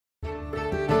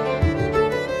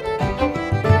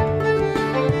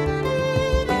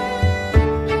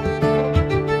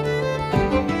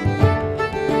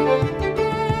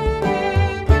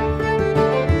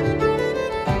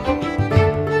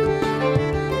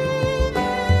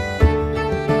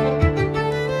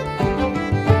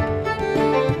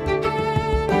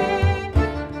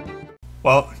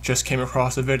just came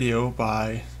across a video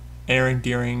by Aaron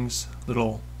Deering's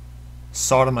little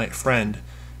sodomite friend,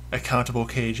 Accountable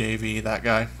KJV, that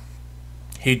guy.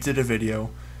 He did a video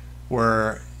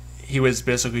where he was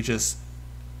basically just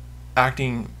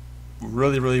acting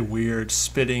really, really weird,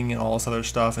 spitting and all this other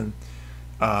stuff, and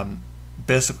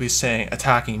basically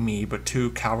attacking me, but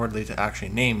too cowardly to actually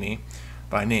name me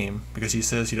by name, because he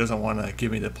says he doesn't want to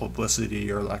give me the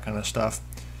publicity or that kind of stuff.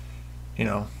 You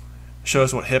know,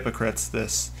 shows what hypocrites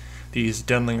these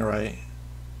Denlingerite,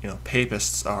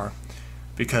 papists are,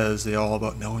 because they all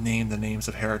about name the names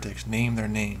of heretics, name their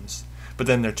names, but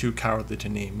then they're too cowardly to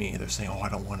name me. They're saying, oh, I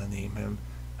don't want to name him,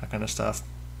 that kind of stuff.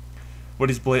 What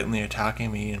he's blatantly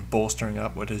attacking me and bolstering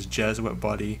up what his Jesuit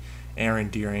buddy Aaron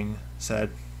Deering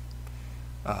said.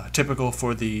 Typical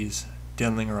for these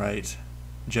Denlingerite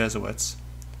Jesuits,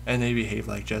 and they behave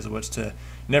like Jesuits, to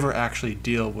never actually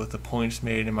deal with the points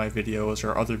made in my videos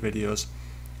or other videos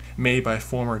made by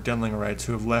former Denlingerites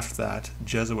who have left that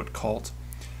Jesuit cult,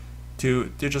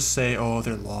 to just say, oh,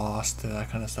 they're lost, that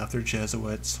kind of stuff, they're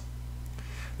Jesuits.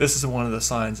 This is one of the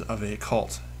signs of a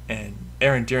cult, and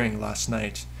Aaron Deering last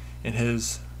night in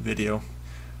his video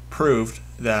proved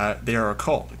that they are a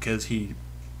cult, because he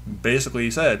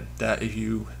basically said that if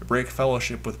you break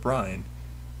fellowship with Brian,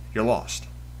 you're lost.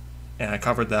 And I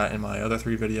covered that in my other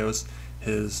 3 videos,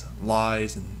 his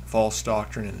lies and false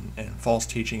doctrine and false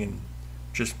teaching and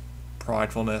just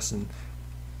pridefulness and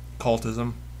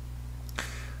cultism.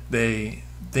 They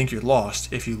think you're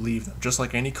lost if you leave them. Just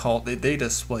like any cult, they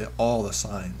display all the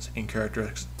signs and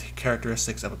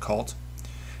characteristics of a cult.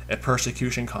 A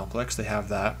persecution complex, they have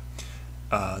that.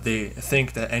 They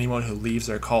think that anyone who leaves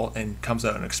their cult and comes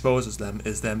out and exposes them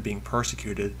is them being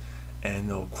persecuted, and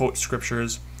they'll quote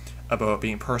scriptures about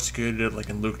being persecuted, like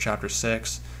in Luke chapter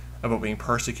 6, about being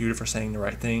persecuted for saying the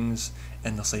right things,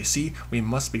 and they'll say, see, we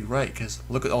must be right, because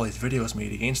look at all these videos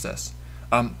made against us.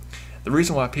 The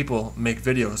reason why people make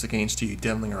videos against you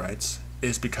Denlingerites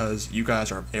is because you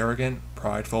guys are arrogant,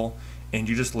 prideful, and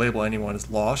you just label anyone as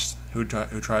lost who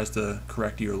tries to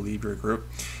correct you or leave your group,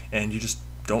 and you just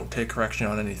don't take correction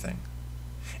on anything.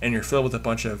 And you're filled with a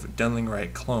bunch of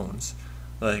Denlingerite clones,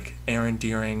 like Aaron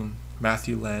Deering,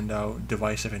 Matthew Landau,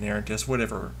 Divisive Inerrantist,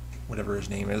 whatever his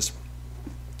name is,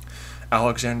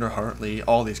 Alexander Hartley,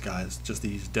 all these guys, just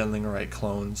these Denlingerite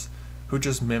clones who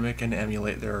just mimic and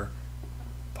emulate their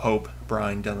Pope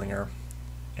Brian Denlinger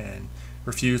and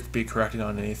refuse to be corrected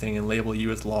on anything and label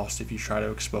you as lost if you try to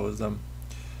expose them.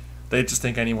 They just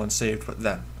think anyone's saved but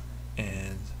them.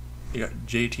 And you got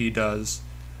JT Does,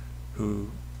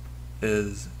 who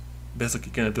is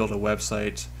basically going to build a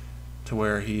website to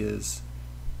where he is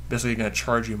basically going to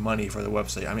charge you money for the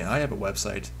website. I mean, I have a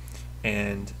website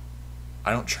and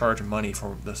I don't charge money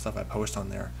for the stuff I post on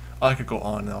there. I could go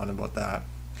on and on about that.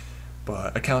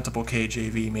 But Accountable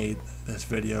KJV made this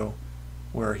video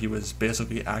where he was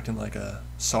basically acting like a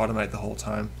sodomite the whole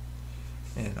time.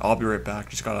 And I'll be right back,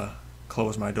 just gotta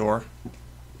close my door.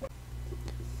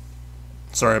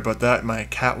 Sorry about that, my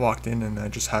cat walked in and I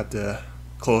just had to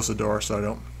close the door so I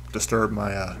don't disturb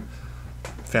my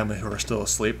family who are still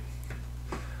asleep.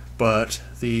 But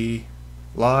the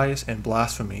lies and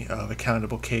blasphemy of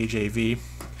Accountable KJV,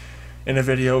 in a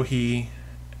video he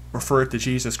referred to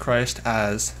Jesus Christ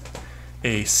as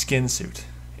a skin suit.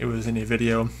 It was in a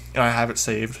video, and I have it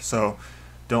saved, so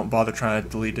don't bother trying to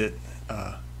delete it.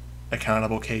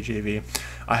 Accountable KJV.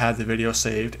 I had the video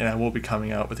saved, and I will be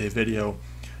coming out with a video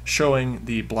showing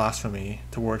the blasphemy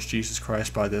towards Jesus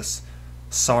Christ by this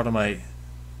sodomite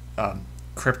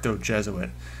crypto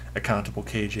Jesuit, Accountable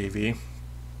KJV.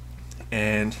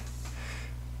 And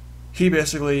he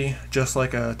basically, just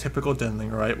like a typical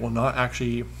Denlingerite, will not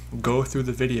actually go through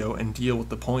the video and deal with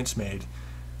the points made.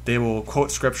 They will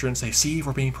quote scripture and say, see,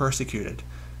 we're being persecuted,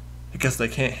 because they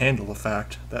can't handle the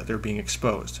fact that they're being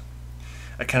exposed.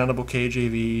 Accountable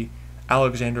KJV,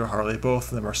 Alexander Hartley, both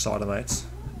of them are sodomites,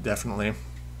 definitely.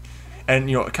 And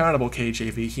Accountable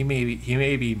KJV, he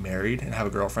may be married and have a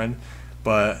girlfriend,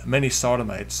 but many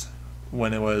sodomites,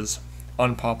 when it was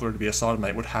unpopular to be a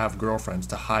sodomite, would have girlfriends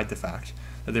to hide the fact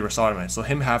that they were sodomites. So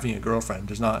him having a girlfriend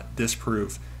does not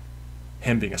disprove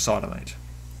him being a sodomite.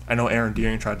 I know Aaron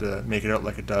Deering tried to make it out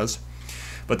like it does,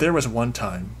 but there was one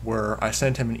time where I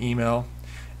sent him an email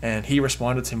and he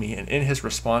responded to me, and in his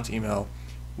response email,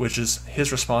 which is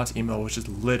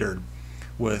littered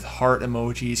with heart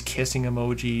emojis, kissing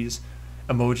emojis,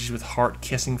 emojis with heart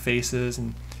kissing faces,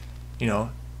 and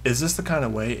is this the kind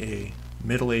of way a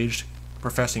middle-aged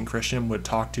professing Christian would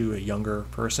talk to a younger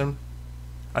person,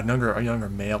 a younger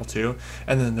male too?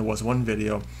 And then there was one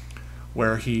video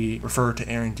where he referred to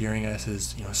Aaron Deering as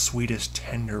his sweetest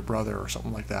tender brother or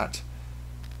something like that.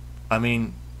 I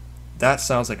mean, That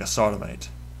sounds like a sodomite.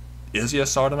 Is he a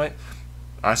sodomite?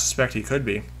 I suspect he could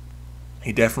be.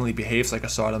 He definitely behaves like a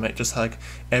sodomite, just like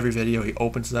every video he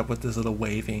opens it up with this little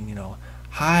waving,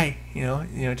 hi,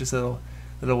 just a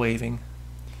little waving,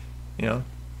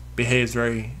 behaves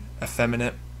very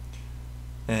effeminate,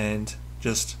 and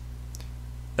just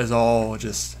is all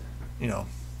just,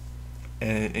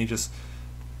 and he just,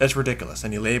 it's ridiculous.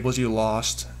 And he labels you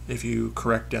lost if you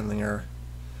correct Denlinger,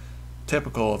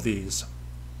 typical of these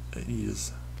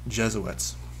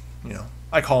Jesuits,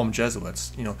 I call them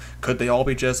Jesuits. Could they all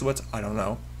be Jesuits? I don't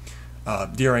know.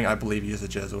 Deering, I believe he is a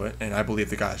Jesuit, and I believe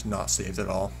the guy's not saved at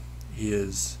all. He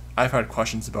is. I've had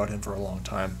questions about him for a long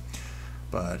time,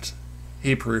 but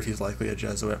he proved he's likely a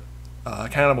Jesuit.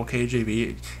 Cannibal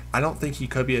KJV, I don't think he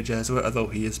could be a Jesuit, although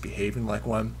he is behaving like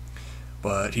one,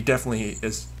 but he definitely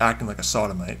is acting like a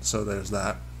sodomite, so there's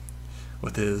that.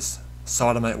 With his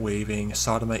sodomite waving,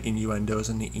 sodomite innuendos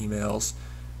in the emails,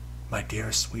 my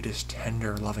dear, sweetest,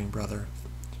 tender, loving brother,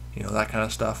 that kind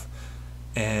of stuff,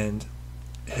 and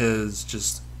his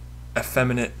just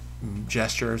effeminate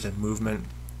gestures and movement,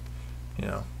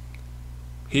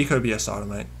 he could be a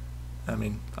sodomite. I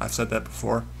mean, I've said that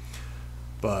before,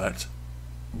 but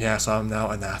yeah, so I'm now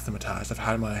anathematized. I've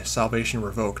had my salvation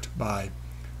revoked by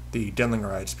the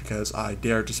Denlingerites because I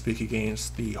dared to speak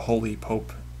against the holy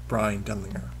Pope Brian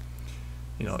Denlinger.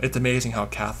 It's amazing how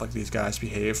Catholic these guys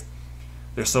behave.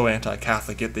 They're so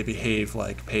anti-Catholic, yet they behave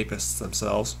like papists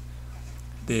themselves.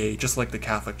 They, just like the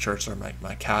Catholic Church,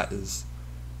 my cat is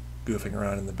goofing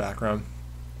around in the background.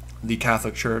 The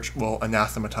Catholic Church will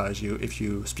anathematize you if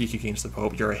you speak against the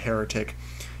Pope. You're a heretic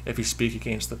if you speak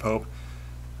against the Pope.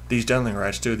 These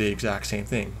Denlingerites do the exact same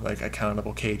thing, like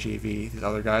Accountable KJV, these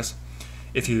other guys.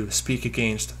 If you speak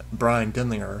against Brian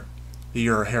Denlinger,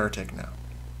 you're a heretic now.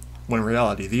 When in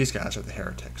reality, these guys are the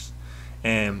heretics.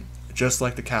 And just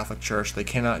like the Catholic Church, they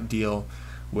cannot deal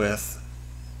with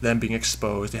them being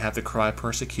exposed. They have to cry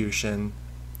persecution.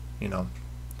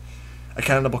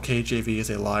 Accountable KJV is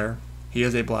a liar. He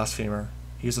is a blasphemer.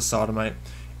 He is a sodomite.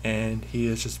 And he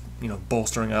is just,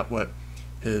 bolstering up what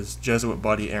his Jesuit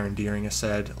buddy Aaron Deering has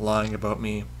said, lying about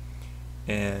me,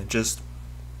 and just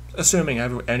assuming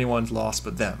anyone's lost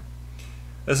but them.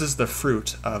 This is the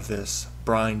fruit of this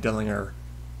Brian Denlinger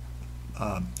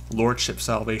Lordship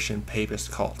Salvation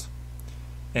Papist cult.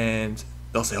 And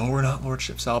they'll say, oh, we're not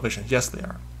Lordship Salvation. Yes, they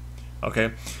are.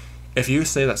 Okay? If you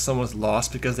say that someone's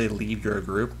lost because they leave your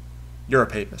group, you're a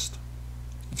papist.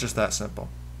 It's just that simple.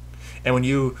 And when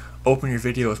you open your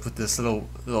videos with this little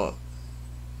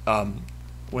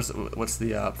what's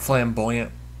the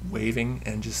flamboyant waving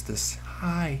and just this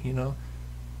hi,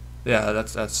 yeah,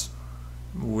 that's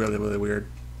really, really weird.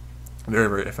 Very,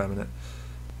 very effeminate.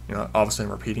 Obviously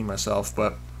I'm repeating myself,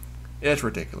 but it's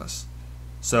ridiculous.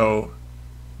 So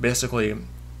basically,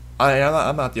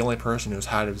 I'm not the only person who's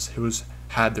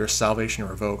had their salvation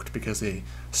revoked because they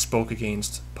spoke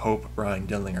against Pope Brian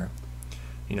Denlinger.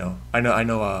 I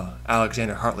know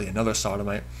Alexander Hartley, another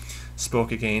sodomite,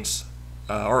 spoke against,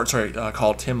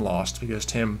 called Tim lost because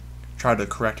Tim tried to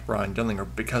correct Brian Denlinger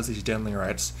because these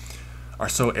Denlingerites are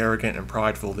so arrogant and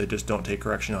prideful they just don't take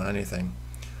correction on anything.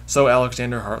 So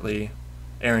Alexander Hartley,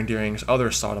 Aaron Deering's other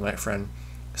sodomite friend,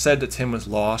 said that Tim was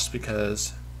lost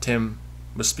because Tim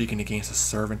was speaking against a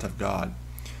servant of God.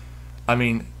 I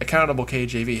mean, Accountable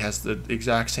KJV has the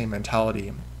exact same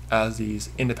mentality as these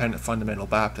independent fundamental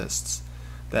Baptists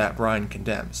that Brian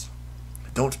condemns.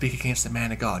 Don't speak against the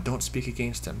man of God. Don't speak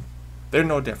against him. They're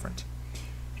no different.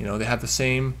 They have the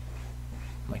same...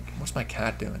 what's my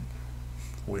cat doing?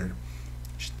 Weird.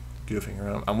 She's goofing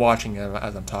around. I'm watching him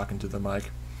as I'm talking to the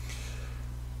mic.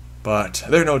 But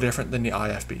they're no different than the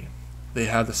IFB. They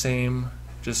have the same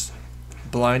just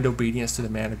blind obedience to the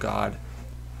man of God.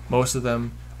 Most of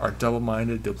them are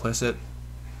double-minded, duplicit.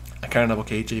 Accountable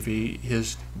KJV,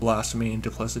 his blasphemy and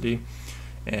duplicity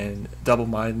and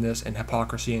double-mindedness and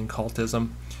hypocrisy and cultism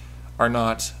are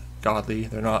not godly.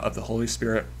 They're not of the Holy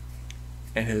Spirit.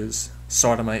 And his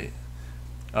sodomite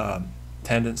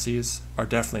tendencies are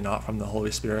definitely not from the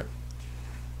Holy Spirit.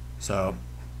 So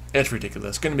it's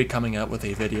ridiculous. Going to be coming out with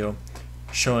a video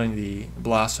showing the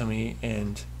blasphemy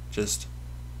and just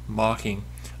mocking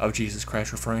of Jesus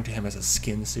Christ, referring to him as a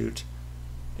skin suit,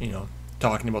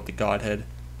 talking about the Godhead.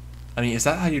 I mean, is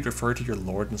that how you'd refer to your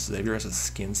Lord and Savior, as a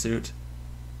skin suit?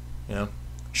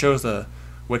 Shows the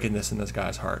wickedness in this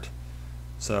guy's heart.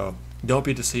 So don't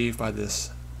be deceived by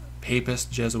this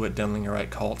papist Jesuit Denlingerite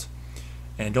cult,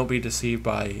 and don't be deceived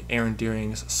by Aaron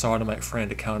Deering's sodomite friend,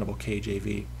 Accountable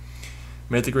KJV.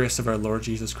 May the grace of our Lord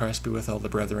Jesus Christ be with all the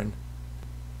brethren.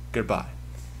 Goodbye.